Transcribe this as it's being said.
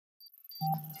Good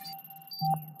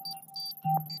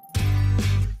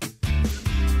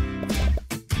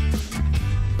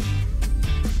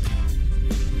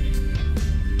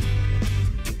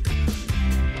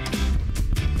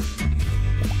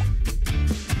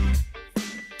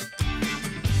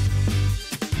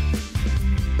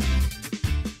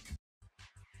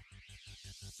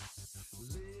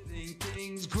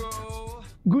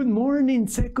morning,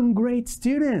 second grade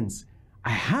students.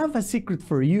 I have a secret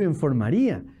for you and for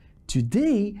Maria.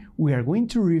 Today, we are going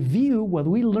to review what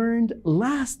we learned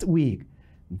last week.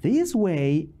 This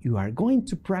way, you are going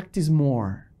to practice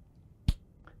more.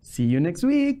 See you next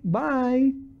week.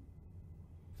 Bye.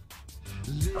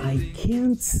 I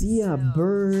can't see a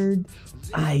bird.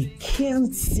 I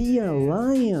can't see a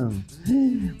lion.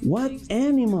 What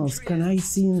animals can I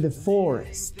see in the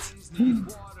forest?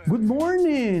 Good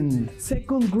morning,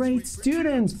 second grade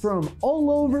students from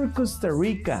all over Costa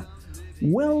Rica.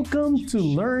 Welcome to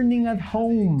Learning at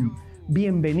Home.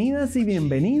 Bienvenidas y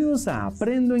bienvenidos a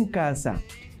Aprendo en Casa.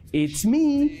 It's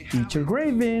me, Teacher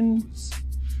Greivin.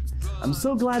 I'm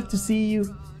so glad to see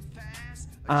you.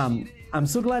 I'm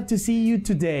so glad to see you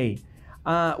today.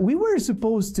 We were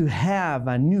supposed to have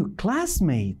a new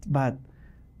classmate, but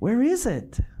where is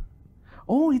it?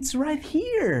 Oh, it's right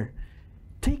here.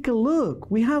 Take a look.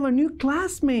 We have a new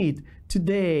classmate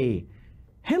today.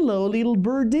 Hello, little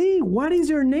birdie. What is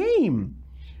your name?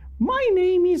 My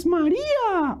name is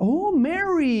Maria. Oh,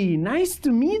 Mary. Nice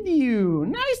to meet you.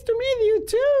 Nice to meet you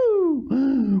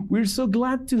too. We're so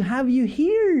glad to have you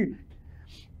here.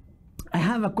 I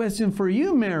have a question for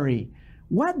you, Mary.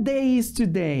 What day is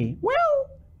today?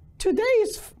 Well, today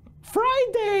is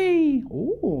Friday.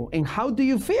 Oh, and how do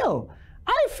you feel?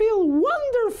 I feel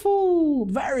wonderful.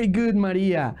 Very good,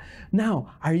 Maria.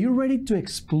 Now, are you ready to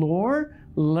explore,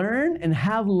 learn, and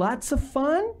have lots of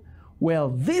fun? Well,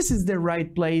 this is the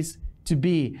right place to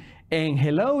be. And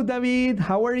hello, David.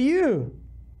 How are you?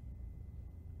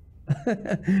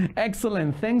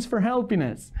 Excellent. Thanks for helping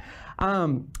us.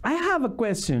 I have a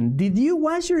question. Did you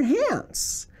wash your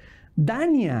hands?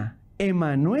 Dania,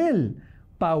 Emmanuel,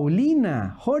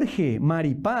 Paulina, Jorge,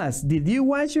 Maripaz, did you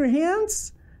wash your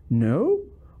hands? No?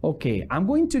 Okay, I'm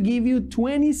going to give you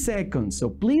 20 seconds, so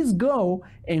please go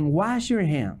and wash your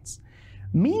hands.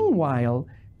 Meanwhile,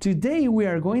 today we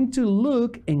are going to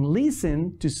look and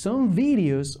listen to some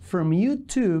videos from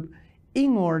YouTube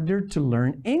in order to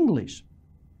learn English.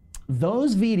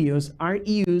 Those videos are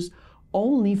used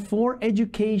only for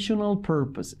educational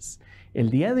purposes. El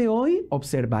día de hoy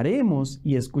observaremos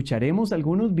y escucharemos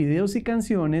algunos videos y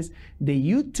canciones de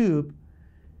YouTube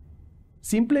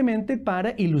simplemente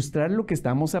para ilustrar lo que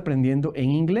estamos aprendiendo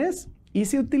en inglés y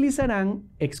se utilizarán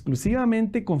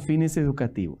exclusivamente con fines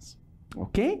educativos.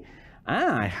 Okay?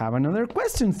 I have another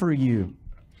question for you.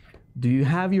 Do you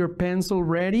have your pencil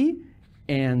ready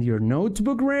and your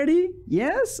notebook ready?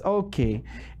 Yes? Okay.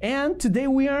 And today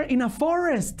we are in a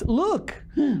forest. Look,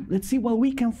 let's see what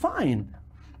we can find.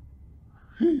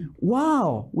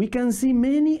 Wow, we can see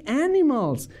many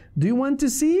animals. Do you want to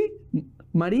see?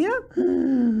 Maria?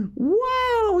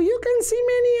 Wow, you can see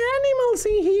many animals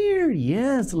in here.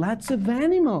 Yes, lots of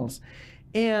animals.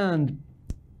 And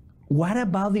what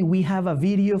about if we have a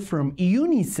video from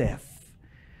UNICEF?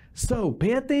 So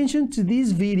pay attention to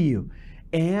this video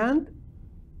and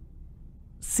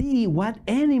see what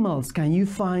animals can you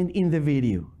find in the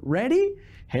video. Ready?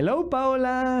 Hello,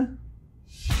 Paola.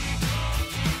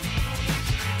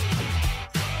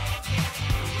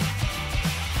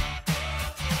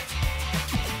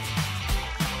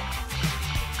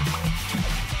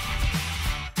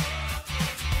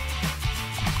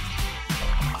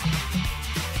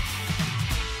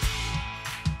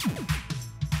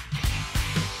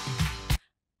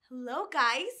 Hello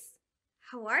guys,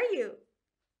 how are you?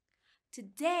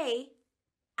 Today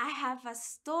I have a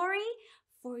story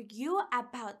for you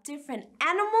about different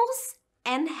animals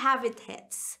and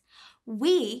habitats.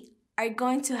 We are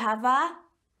going to have a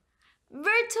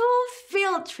virtual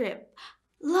field trip.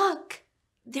 Look,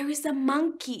 there is a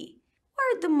monkey.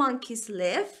 Where do monkeys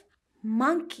live?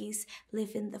 Monkeys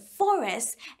live in the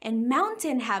forest and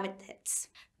mountain habitats.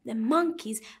 The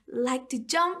monkeys like to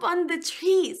jump on the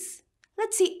trees.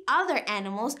 Let's see other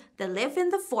animals that live in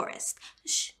the forest.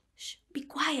 Shh, shh, be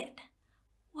quiet.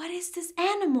 What is this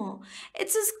animal?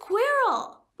 It's a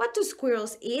squirrel. What do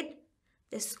squirrels eat?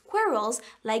 The squirrels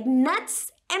like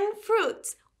nuts and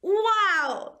fruits.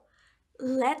 Wow!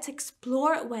 Let's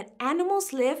explore what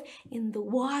animals live in the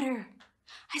water.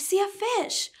 I see a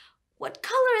fish. What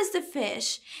color is the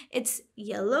fish? It's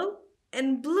yellow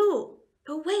and blue.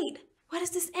 Oh wait, what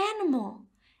is this animal?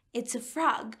 It's a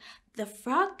frog. The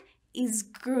frog is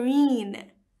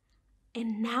green.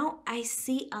 And now I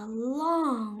see a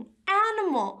long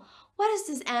animal. What is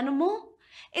this animal?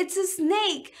 It's a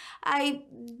snake. I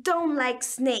don't like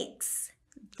snakes.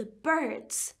 The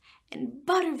birds and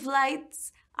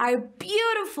butterflies are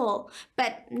beautiful,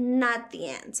 but not the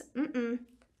ants.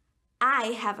 I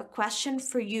have a question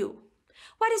for you.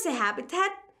 What is a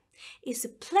habitat? It's a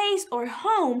place or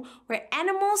home where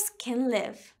animals can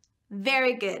live.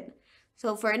 Very good.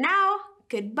 So for now,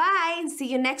 goodbye and see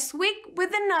you next week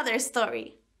with another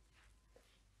story.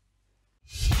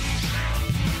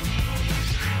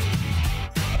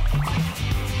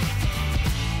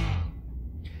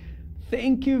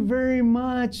 Thank you very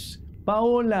much,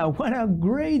 Paola. What a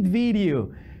great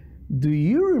video. Do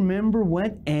you remember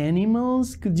what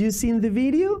animals could you see in the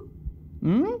video?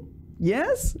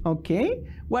 Yes? Okay.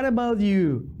 What about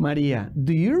you, Maria?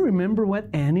 Do you remember what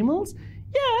animals?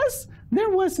 Yes, there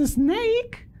was a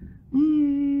snake,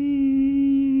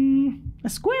 a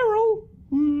squirrel.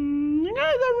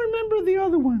 I don't remember the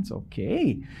other ones.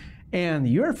 Okay. And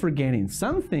you're forgetting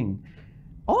something.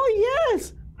 Oh,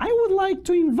 yes. I would like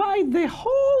to invite the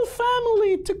whole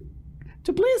family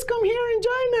to please come here and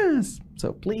join us.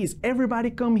 So please,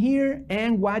 everybody come here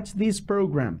and watch this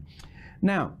program.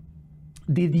 Now,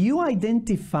 did you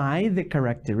identify the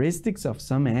characteristics of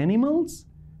some animals?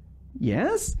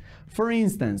 Yes? For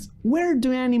instance, where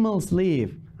do animals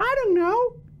live? I don't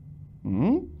know.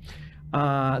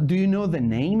 Do you know the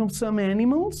name of some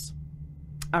animals?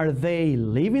 Are they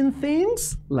living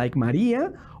things like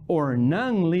Maria or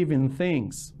non-living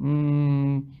things? I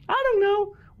don't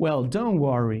know. Well, don't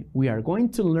worry. We are going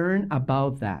to learn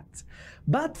about that.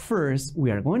 But first,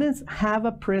 we are going to have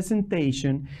a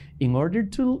presentation in order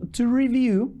to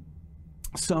review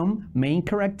some main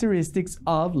characteristics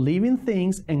of living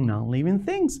things and non-living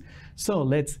things. So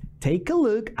let's take a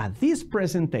look at this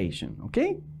presentation,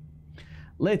 okay?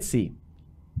 Let's see.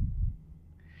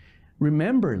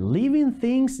 Remember, living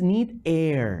things need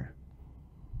air.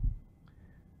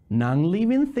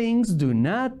 Non-living things do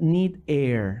not need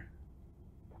air.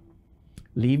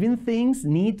 Living things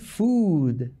need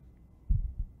food.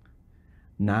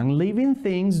 Non-living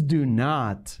things do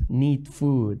not need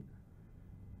food.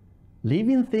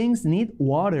 Living things need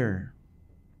water.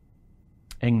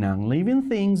 And non-living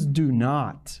things do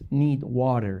not need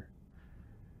water.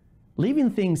 Living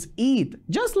things eat,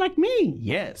 just like me.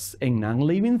 Yes, and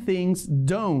non-living things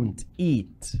don't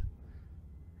eat.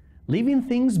 Living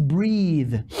things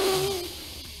breathe.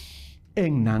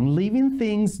 And non-living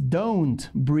things don't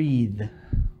breathe.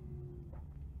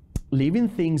 Living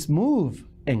things move.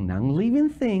 And non-living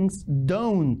things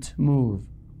don't move.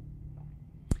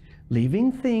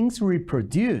 Living things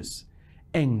reproduce,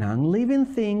 and non-living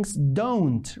things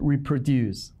don't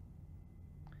reproduce.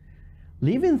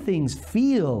 Living things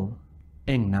feel,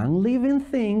 and non-living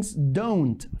things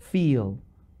don't feel.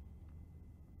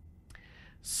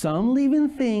 Some living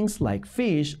things, like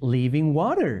fish, live in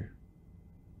water.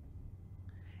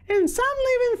 And some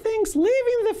living things live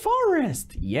in the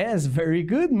forest. Yes, very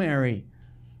good, Mary.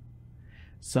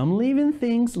 Some living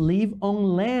things live on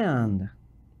land.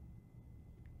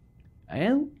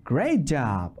 And great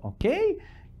job, okay?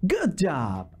 Good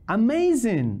job,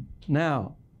 amazing.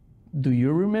 Now, do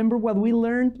you remember what we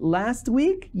learned last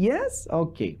week? Yes?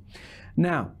 Okay.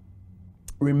 Now,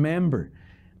 remember,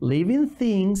 living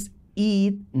things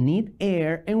eat, need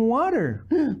air and water.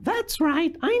 That's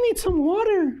right, I need some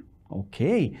water.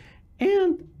 Okay,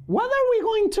 and what are we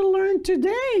going to learn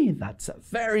today? That's a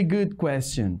very good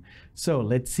question. So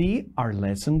let's see our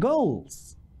lesson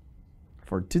goals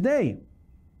for today.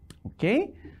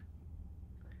 Okay?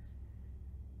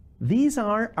 These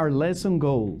are our lesson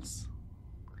goals.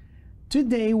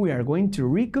 Today we are going to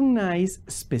recognize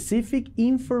specific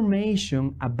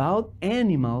information about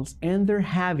animals and their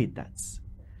habitats.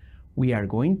 We are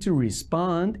going to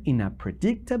respond in a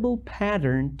predictable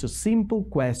pattern to simple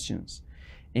questions.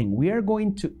 And we are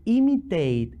going to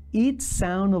imitate each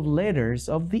sound of letters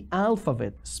of the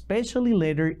alphabet, especially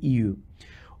letter U.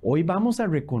 Hoy vamos a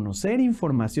reconocer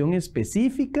información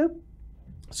específica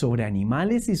sobre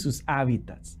animales y sus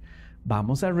hábitats.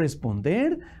 Vamos a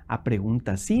responder a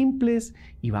preguntas simples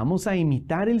y vamos a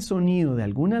imitar el sonido de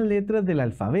algunas letras del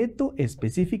alfabeto,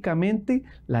 específicamente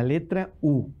la letra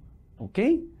U. ¿Ok?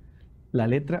 La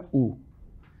letra U.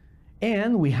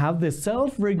 And we have the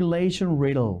self-regulation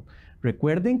riddle.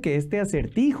 Recuerden que este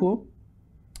acertijo,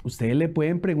 ustedes le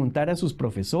pueden preguntar a sus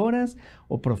profesoras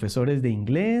o profesores de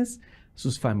inglés,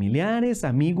 sus familiares,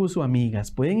 amigos o amigas.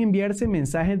 Pueden enviarse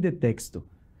mensajes de texto.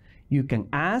 You can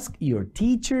ask your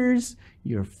teachers,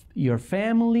 your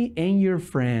family, and your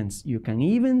friends. You can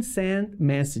even send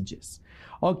messages.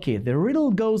 Okay, the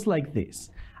riddle goes like this.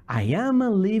 I am a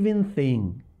living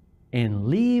thing and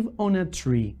live on a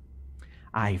tree.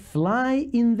 I fly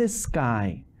in the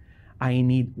sky. I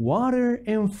need water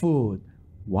and food.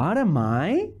 What am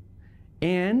I?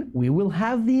 And we will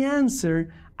have the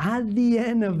answer at the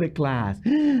end of the class.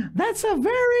 That's a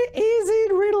very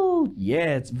easy riddle.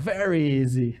 Yes, very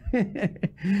easy.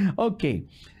 Okay,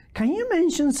 can you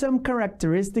mention some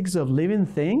characteristics of living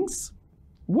things?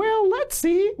 Well, let's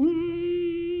see.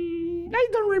 I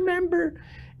don't remember.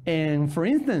 And for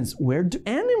instance, where do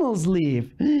animals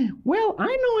live? Well, I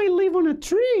know I live on a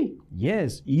tree.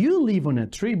 Yes, you live on a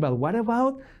tree, but what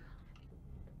about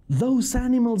those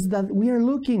animals that we are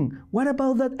looking? What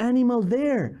about that animal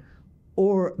there?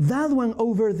 Or that one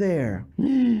over there?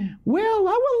 Well,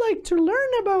 I would like to learn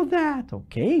about that.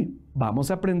 Okay, vamos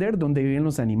a aprender dónde viven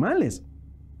los animales.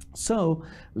 So,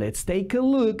 let's take a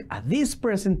look at this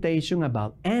presentation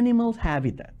about animal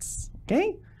habitats.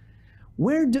 Okay?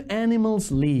 Where do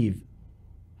animals live?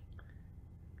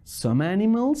 Some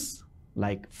animals,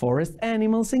 like forest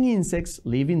animals and insects,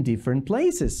 live in different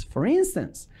places. For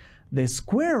instance, the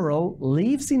squirrel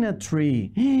lives in a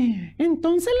tree.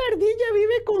 Entonces la ardilla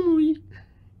vive como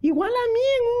igual a mí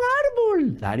en un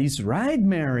árbol. That is right,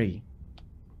 Mary.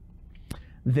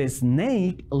 The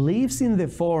snake lives in the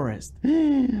forest.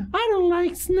 I don't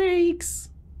like snakes.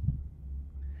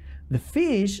 The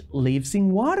fish lives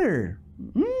in water.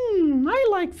 I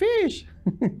like fish.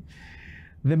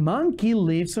 The monkey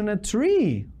lives on a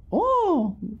tree.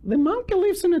 Oh, the monkey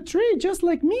lives on a tree just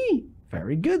like me.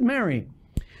 Very good, Mary.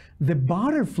 The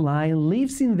butterfly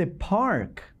lives in the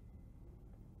park.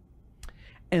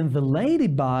 And the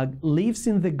ladybug lives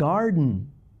in the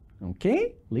garden.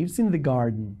 Okay? Lives in the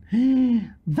garden.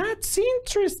 That's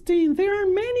interesting. There are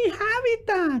many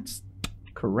habitats.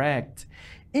 Correct.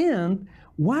 And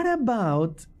what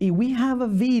about if we have a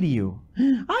video?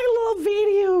 I love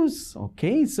videos.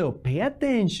 Okay, so pay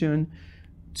attention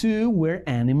to where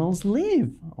animals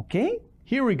live. Okay?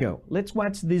 Here we go. Let's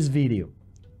watch this video.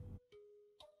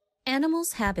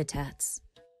 Animals' habitats.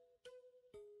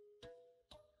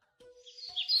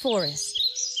 Forest.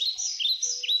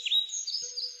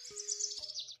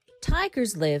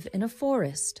 Tigers live in a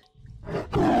forest.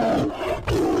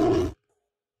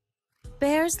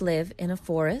 Bears live in a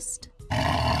forest.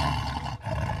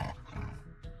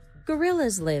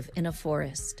 Gorillas live in a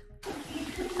forest.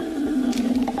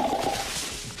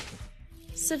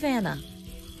 Savannah.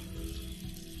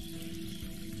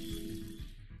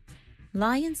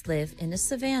 Lions live in a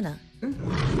savanna.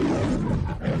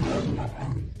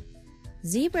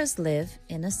 Zebras live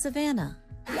in a savanna.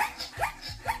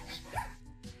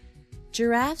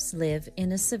 Giraffes live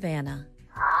in a savanna.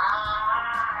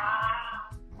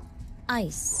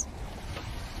 Ice.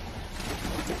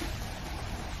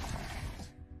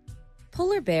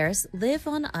 Polar bears live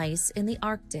on ice in the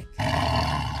Arctic.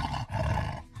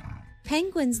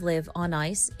 Penguins live on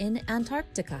ice in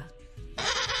Antarctica.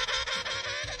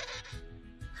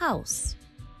 House.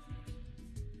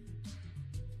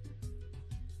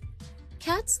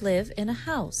 Cats live in a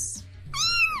house.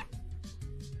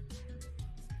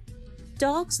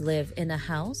 Dogs live in a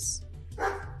house.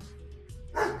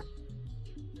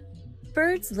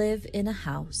 Birds live in a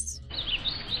house.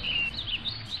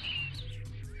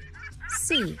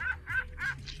 Sea.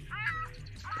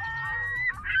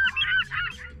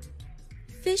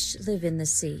 Fish live in the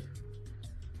sea.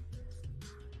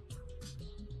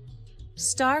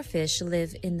 Starfish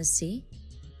live in the sea.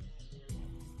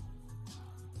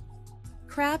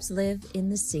 Crabs live in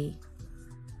the sea.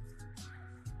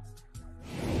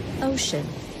 Ocean.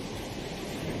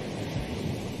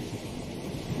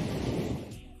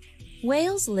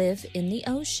 Whales live in the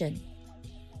ocean.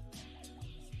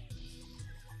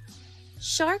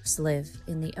 Sharks live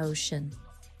in the ocean.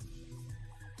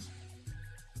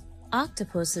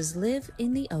 Octopuses live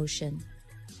in the ocean.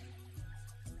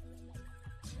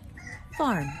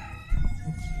 Farm.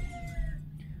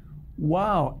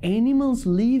 Wow, animals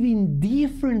live in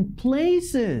different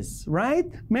places, right?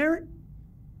 Mary,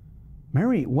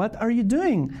 what are you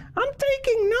doing? I'm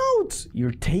taking notes.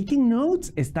 You're taking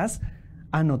notes? ¿Estás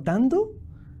anotando?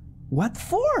 What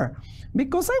for?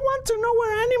 Because I want to know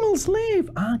where animals live.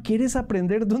 Ah, quieres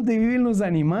aprender dónde viven los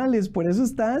animales, por eso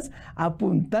estás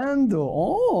apuntando.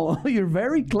 Oh, you're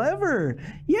very clever.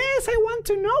 Yes, I want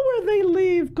to know where they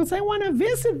live because I want to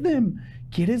visit them.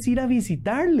 ¿Quieres ir a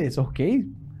visitarles? Okay,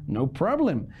 no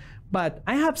problem. But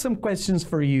I have some questions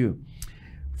for you.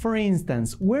 For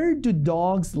instance, where do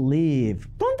dogs live?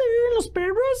 ¿Dónde viven los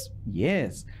perros?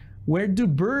 Yes. Where do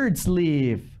birds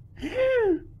live?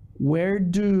 Where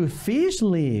do fish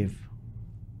live?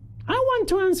 I want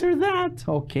to answer that.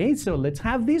 Okay, so let's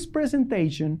have this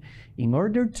presentation in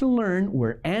order to learn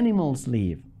where animals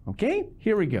live. Okay,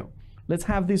 here we go. Let's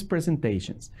have these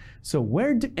presentations. So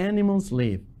where do animals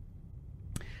live?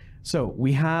 So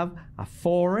we have a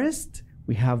forest,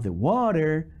 we have the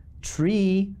water,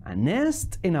 tree, a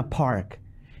nest, and a park.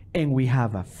 And we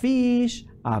have a fish,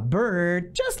 a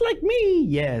bird, just like me.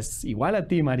 Yes, igual a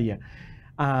ti, Maria.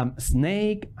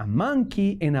 Snake, a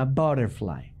monkey, and a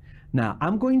butterfly. Now,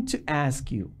 I'm going to ask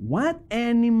you, what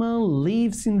animal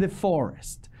lives in the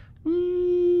forest?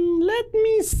 Let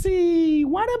me see.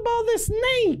 What about the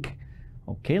snake?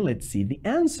 Okay, let's see the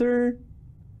answer.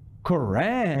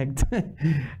 Correct.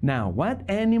 Now, what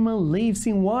animal lives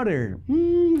in water?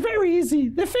 Very easy,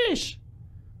 the fish.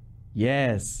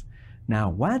 Yes. Now,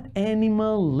 what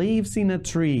animal lives in a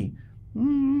tree?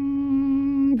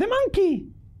 The monkey.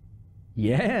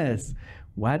 Yes.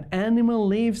 What animal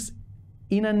lives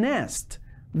in a nest?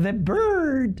 The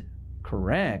bird.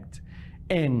 Correct.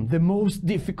 And the most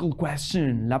difficult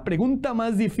question, la pregunta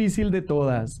más difícil de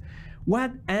todas.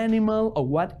 What animal or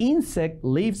what insect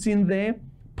lives in the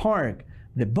park?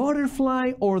 The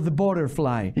butterfly or the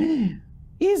butterfly?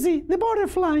 Easy, the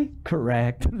butterfly.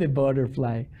 Correct, the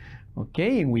butterfly.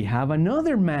 Okay, and we have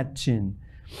another matching.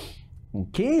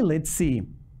 Okay, let's see.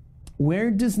 Where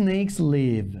do snakes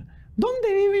live?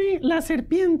 ¿Dónde vive la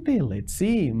serpiente? Let's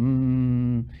see.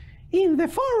 In the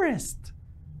forest.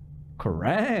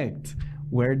 Correct.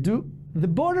 Where do the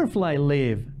butterfly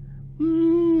live?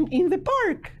 In the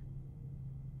park.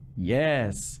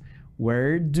 Yes.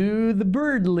 Where do the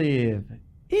bird live?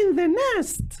 In the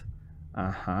nest.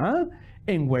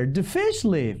 And where do fish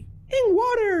live? In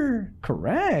water.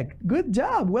 Correct. Good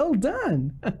job. Well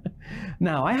done.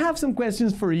 Now, I have some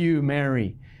questions for you,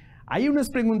 Mary. Hay unas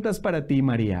preguntas para ti,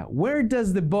 Maria. Where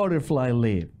does the butterfly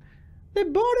live? The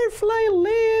butterfly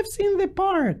lives in the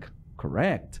park.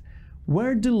 Correct.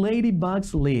 Where do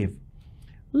ladybugs live?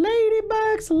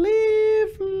 Ladybugs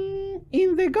live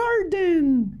in the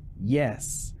garden.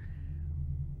 Yes.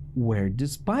 Where do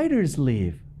spiders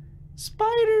live?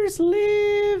 Spiders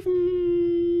live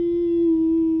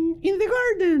in the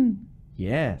garden.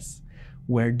 Yes.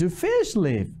 Where do fish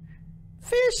live?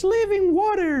 Fish live in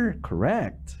water.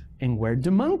 Correct. And where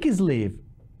do monkeys live?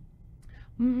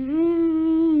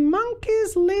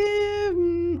 Monkeys live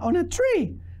on a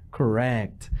tree.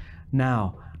 Correct.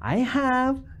 Now, I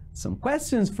have some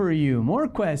questions for you, more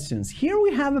questions. Here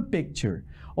we have a picture.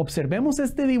 Observemos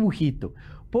este dibujito,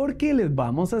 porque les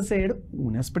vamos a hacer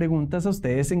unas preguntas a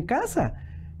ustedes en casa.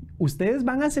 Ustedes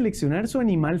van a seleccionar su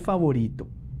animal favorito,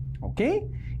 ¿ok?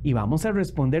 Y vamos a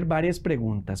responder varias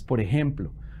preguntas. Por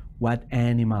ejemplo, what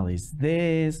animal is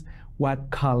this?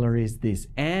 What color is this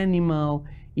animal?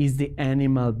 Is the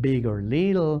animal big or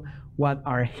little? What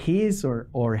are his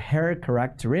or her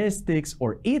characteristics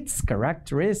or its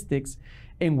characteristics?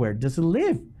 And where does it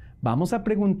live? Vamos a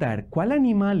preguntar, ¿cuál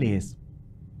animal es?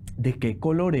 ¿De qué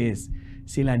color es?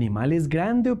 Si el animal es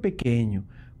grande o pequeño.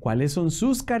 ¿Cuáles son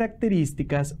sus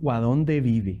características o a dónde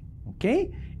vive?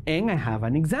 Okay? And I have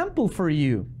an example for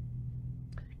you.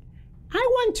 I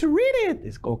want to read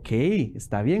it. Okay,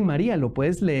 está bien, María, lo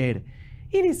puedes leer.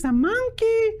 It is a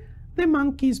monkey. The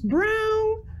monkey is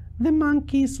brown. The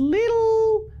monkey is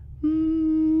little.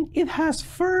 It has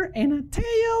fur and a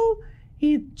tail.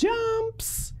 It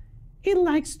jumps. It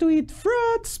likes to eat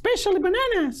fruit, especially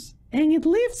bananas. And it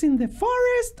lives in the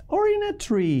forest or in a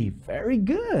tree. Very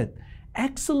good.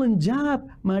 Excellent job,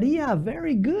 Maria.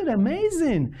 Very good.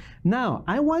 Amazing. Now,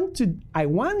 I want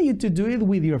you to do it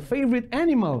with your favorite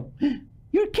animal.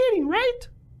 You're kidding, right?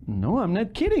 No, I'm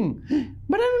not kidding.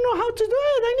 But I don't know how to do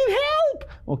it. I need help.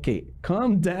 Okay,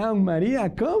 calm down, Maria.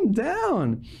 Calm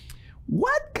down.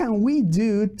 What can we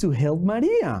do to help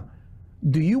Maria?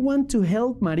 Do you want to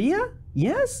help Maria?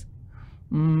 Yes?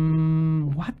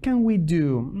 What can we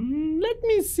do? Let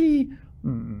me see.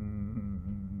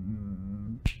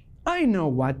 I know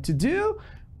what to do.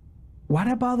 What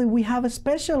about if we have a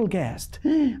special guest?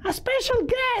 A special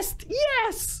guest,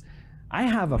 yes! I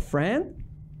have a friend.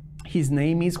 His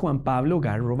name is Juan Pablo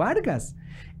Garro Vargas.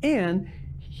 And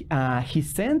he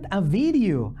sent a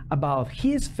video about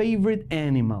his favorite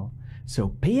animal. So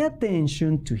pay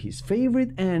attention to his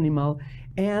favorite animal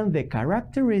and the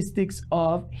characteristics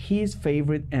of his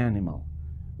favorite animal.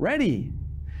 Ready?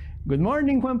 Good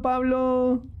morning, Juan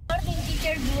Pablo. Good morning,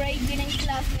 teacher Greivin in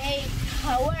class 8.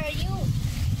 How are you?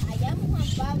 I am Juan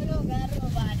Pablo Garro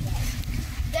Vargas.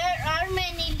 There are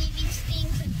many living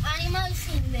things and animals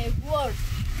in the world.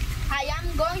 I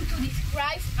am going to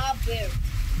describe a bird.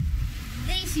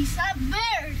 This is a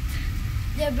bird.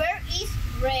 The bird is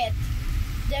red.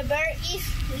 The bird is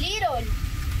little.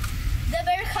 The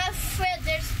bird has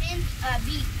feathers and a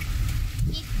beak.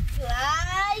 It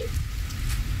flies.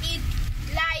 It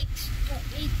likes to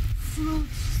eat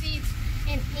fruits, seeds,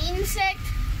 and insects.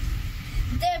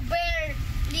 The bird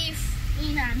lives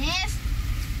in a nest.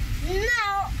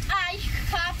 Now I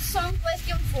have some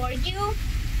questions for you.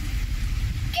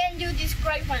 Can you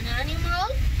describe an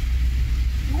animal?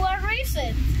 What is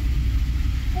it?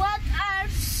 What are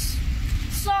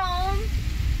some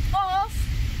of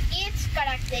its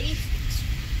characteristics?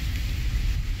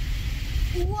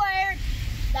 Where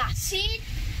does it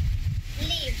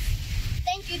live?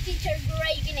 Thank you, teacher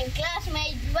Greivin and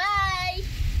classmates. Bye!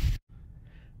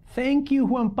 Thank you,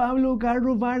 Juan Pablo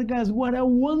Garro Vargas. What a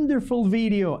wonderful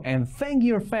video. And thank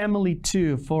your family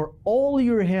too for all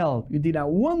your help. You did a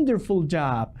wonderful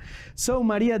job. So,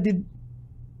 Maria, did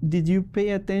you pay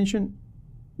attention?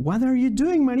 What are you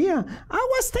doing, Maria? I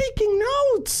was taking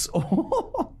notes.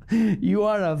 Oh, you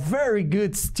are a very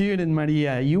good student,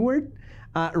 Maria. You were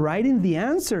writing the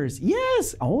answers.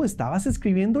 Yes. Oh, estabas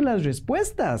escribiendo las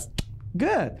respuestas.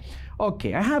 Good.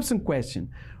 Okay, I have some questions.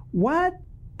 What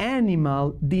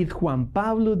animal did Juan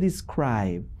Pablo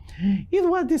describe? It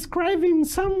was describing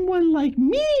someone like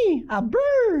me, a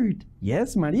bird.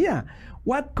 Yes, Maria.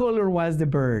 What color was the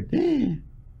bird?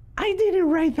 I didn't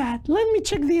write that. Let me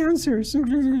check the answers. I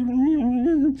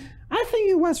think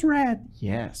it was red.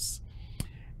 Yes.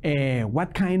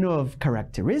 What kind of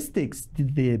characteristics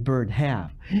did the bird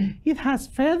have? It has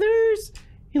feathers.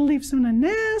 It lives on a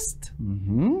nest.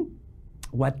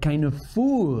 What kind of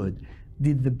food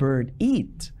did the bird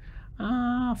eat?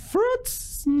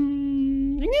 Fruits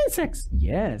and insects.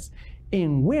 Yes.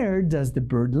 And where does the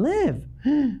bird live?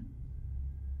 It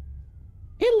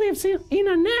lives in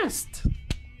a nest.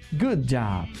 Good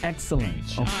job.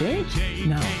 Excellent. Okay.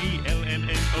 Now,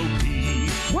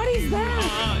 what is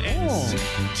that? Oh,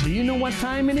 do you know what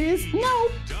time it is? No.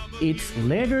 It's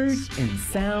letters and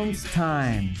sounds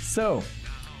time. So,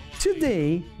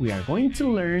 today we are going to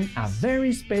learn a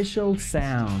very special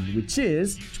sound, which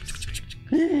is...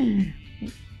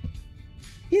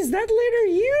 Is that letter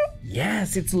U?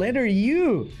 Yes, it's letter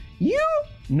U. You?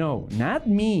 No, not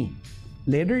me.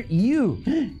 Letter U.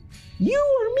 You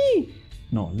or me?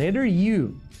 No, letter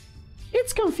U.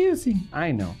 It's confusing,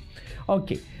 I know.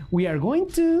 Okay, we are going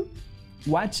to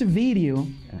watch a video,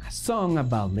 a song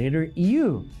about letter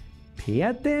U. Pay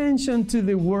attention to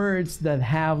the words that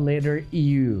have letter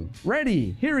U.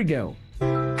 Ready? Here we go.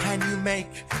 Can you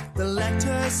make the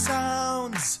letter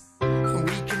sounds?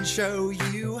 We can show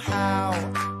you how.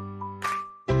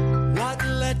 What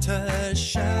letter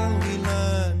shall we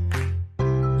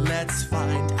learn? Let's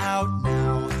find out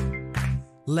now.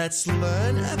 Let's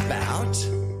learn about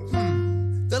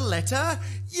the letter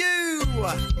U.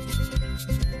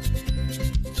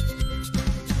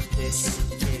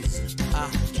 This is a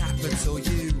capital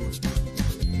U.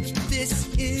 This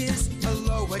is a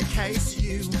lowercase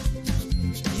u.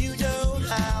 You know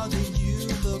how the U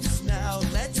looks now.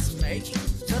 Let's make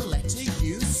the letter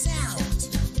U sound.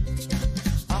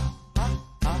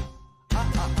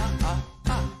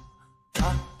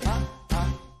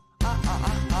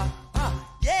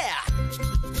 Yeah!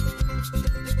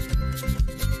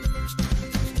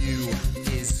 U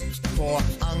is for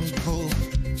uncle.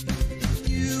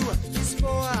 U is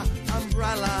for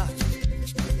umbrella.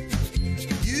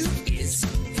 U is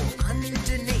for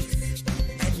underneath.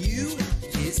 And U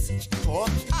is for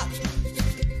up.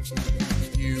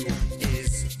 U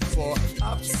is for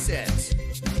upset.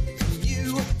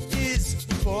 U is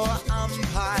for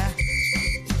umpire.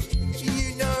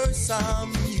 You know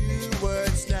some U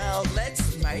words now.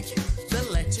 Let's make the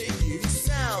letter U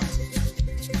sound.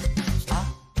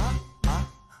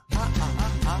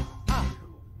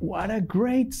 What a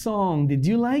great song. Did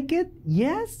you like it?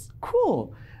 Yes?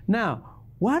 Cool. Now,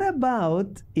 what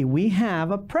about if we have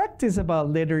a practice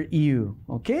about letter U?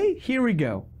 Okay, here we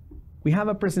go. We have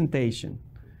a presentation.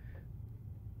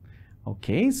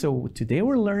 Okay, so today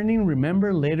we're learning,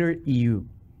 remember letter U.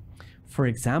 For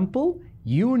example,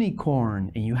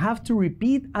 unicorn, and you have to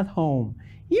repeat at home.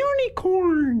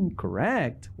 Unicorn,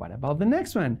 correct. What about the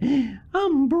next one?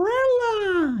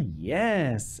 Umbrella,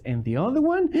 yes. And the other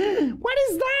one? What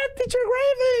is that, Teacher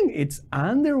Greivin? It's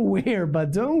underwear,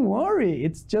 but don't worry,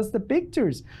 it's just the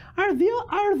pictures. Are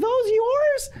those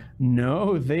yours?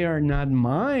 No, they are not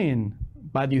mine.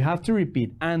 But you have to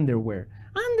repeat underwear.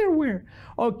 Underwear.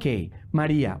 Okay,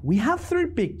 Maria, we have 3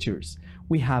 pictures.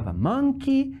 We have a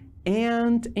monkey,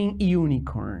 ant, and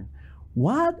unicorn.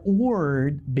 What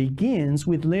word begins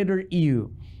with letter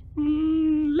U?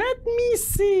 Let me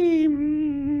see.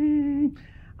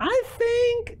 I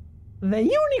think the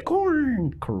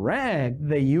unicorn. Correct,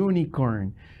 the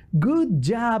unicorn. Good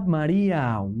job,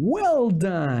 Maria. Well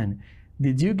done.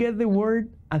 Did you get the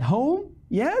word at home?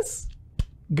 Yes?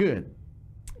 Good.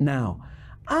 Now,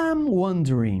 I'm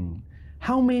wondering,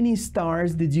 how many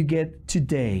stars did you get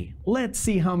today? Let's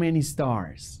see how many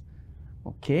stars.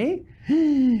 Okay?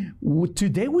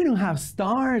 Today we don't have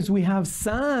stars, we have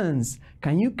suns.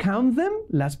 Can you count them?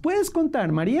 ¿Las puedes contar,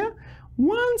 María?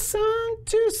 1 sun,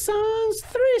 2 suns,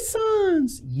 3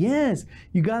 suns. Yes,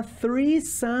 you got 3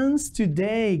 suns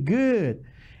today. Good.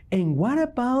 And what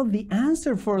about the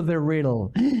answer for the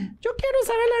riddle? Yo quiero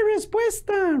saber la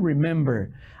respuesta.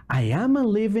 Remember, I am a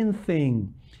living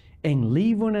thing and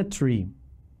live on a tree.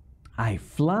 I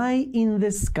fly in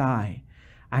the sky.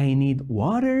 I need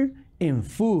water and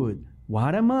food.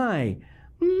 What am I?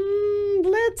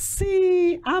 Let's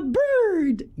see, a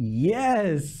bird.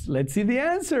 Yes, let's see the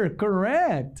answer.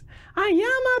 Correct. I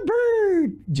am a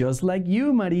bird, just like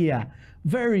you, Maria.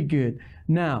 Very good.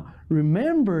 Now,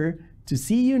 remember to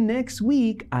see you next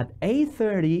week at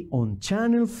 8:30 on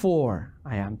Channel 4.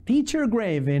 I am Teacher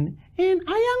Greivin, and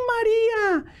I am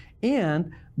Maria.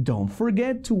 And don't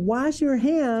forget to wash your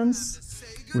hands.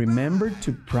 Remember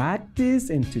to practice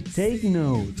and to take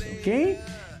notes, okay?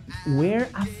 Wear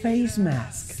a face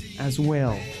mask as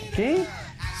well, okay?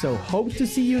 So hope to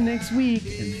see you next week,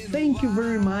 and thank you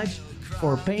very much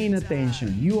for paying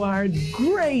attention. You are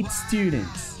great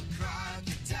students.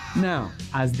 Now,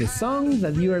 as the song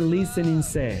that you are listening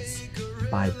says,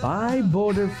 bye-bye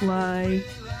butterfly,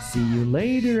 see you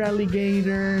later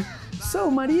alligator. So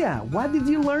Maria, what did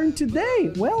you learn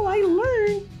today? Well, I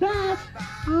learned that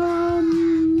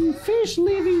fish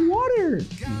live in water.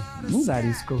 That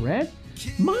is correct.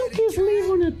 Monkeys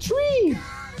live on a tree.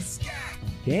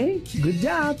 Okay, good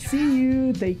job. See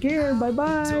you. Take care.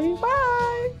 Bye-bye.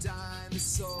 Bye.